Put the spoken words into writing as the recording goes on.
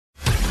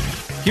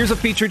Here's a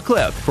featured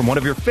clip from one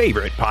of your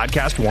favorite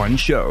Podcast One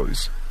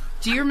shows.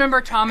 Do you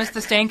remember Thomas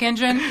the Stank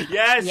Engine?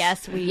 Yes.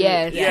 Yes, we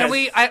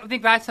Yes. I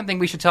think that's something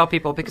we should tell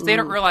people because they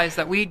don't realize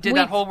that we did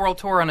that whole world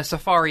tour on a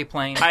safari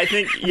plane. I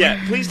think,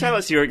 please tell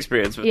us your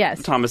experience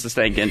with Thomas the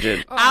Stank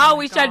Engine. I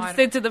always tried to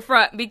sit to the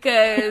front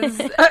because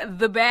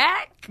the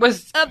back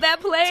was of that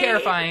plane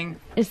terrifying.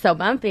 It's so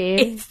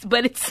bumpy.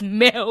 But it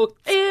smelled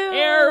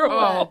terrible.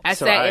 Oh, I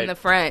sat in the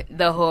front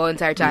the whole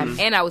entire time,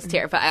 and I was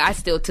terrified. I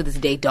still, to this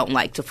day, don't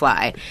like to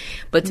fly.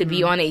 But to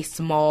be on a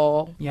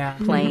small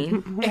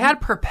plane. It had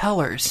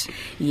propellers.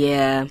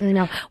 Yeah. I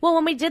know. Well,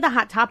 when we did the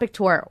Hot Topic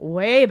tour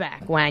way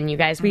back when, you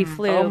guys, we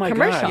flew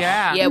commercial.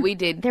 Yeah, we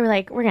did. They were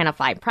like, we're going to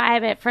fly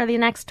private for the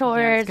next tours.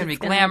 Yeah, it's going to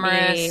be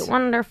glamorous. Be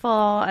wonderful.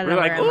 And we're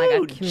like, ooh,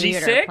 a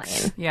commuter G6?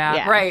 plane.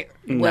 Yeah, right.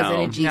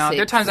 Wasn't a G6. No,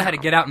 there are times I had to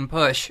get out and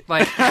push.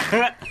 Like,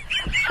 I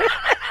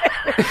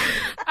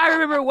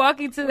remember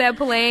walking to that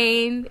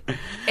plane.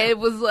 It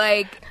was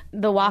like,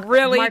 the walk.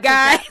 really,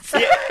 guys?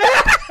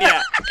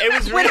 Yeah, it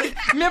was really...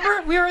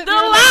 remember? We were The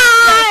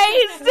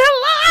lies!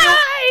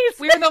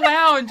 We were in the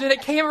lounge, and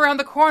it came around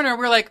the corner.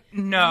 We were like,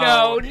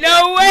 no way.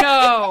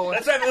 No.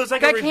 That's like, it was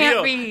like That a reveal.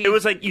 can't be. It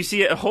was like you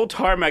see a whole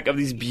tarmac of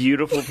these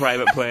beautiful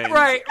private planes.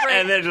 Right.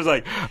 And then just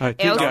like, I think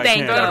It'll I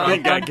stank can. I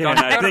think I though. can.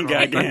 I think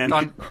I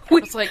can.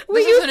 It's like,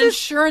 this is an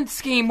insurance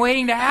scheme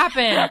waiting to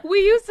happen. We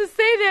used to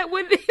say that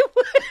when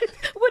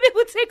it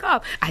would take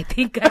off. I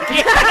think I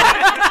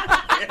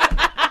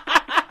can.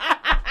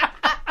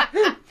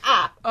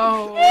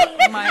 Oh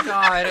my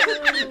god.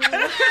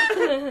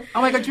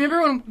 Oh my god, do you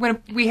remember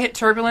when we hit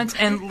turbulence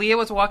and Leah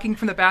was walking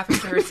from the bathroom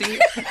to her seat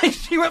and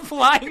she went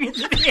flying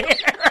into the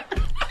air?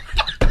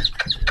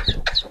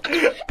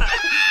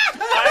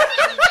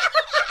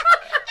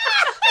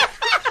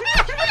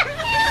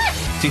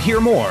 To hear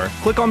more,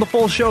 click on the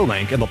full show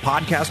link in the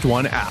Podcast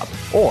One app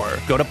or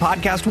go to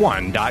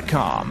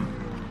podcastone.com.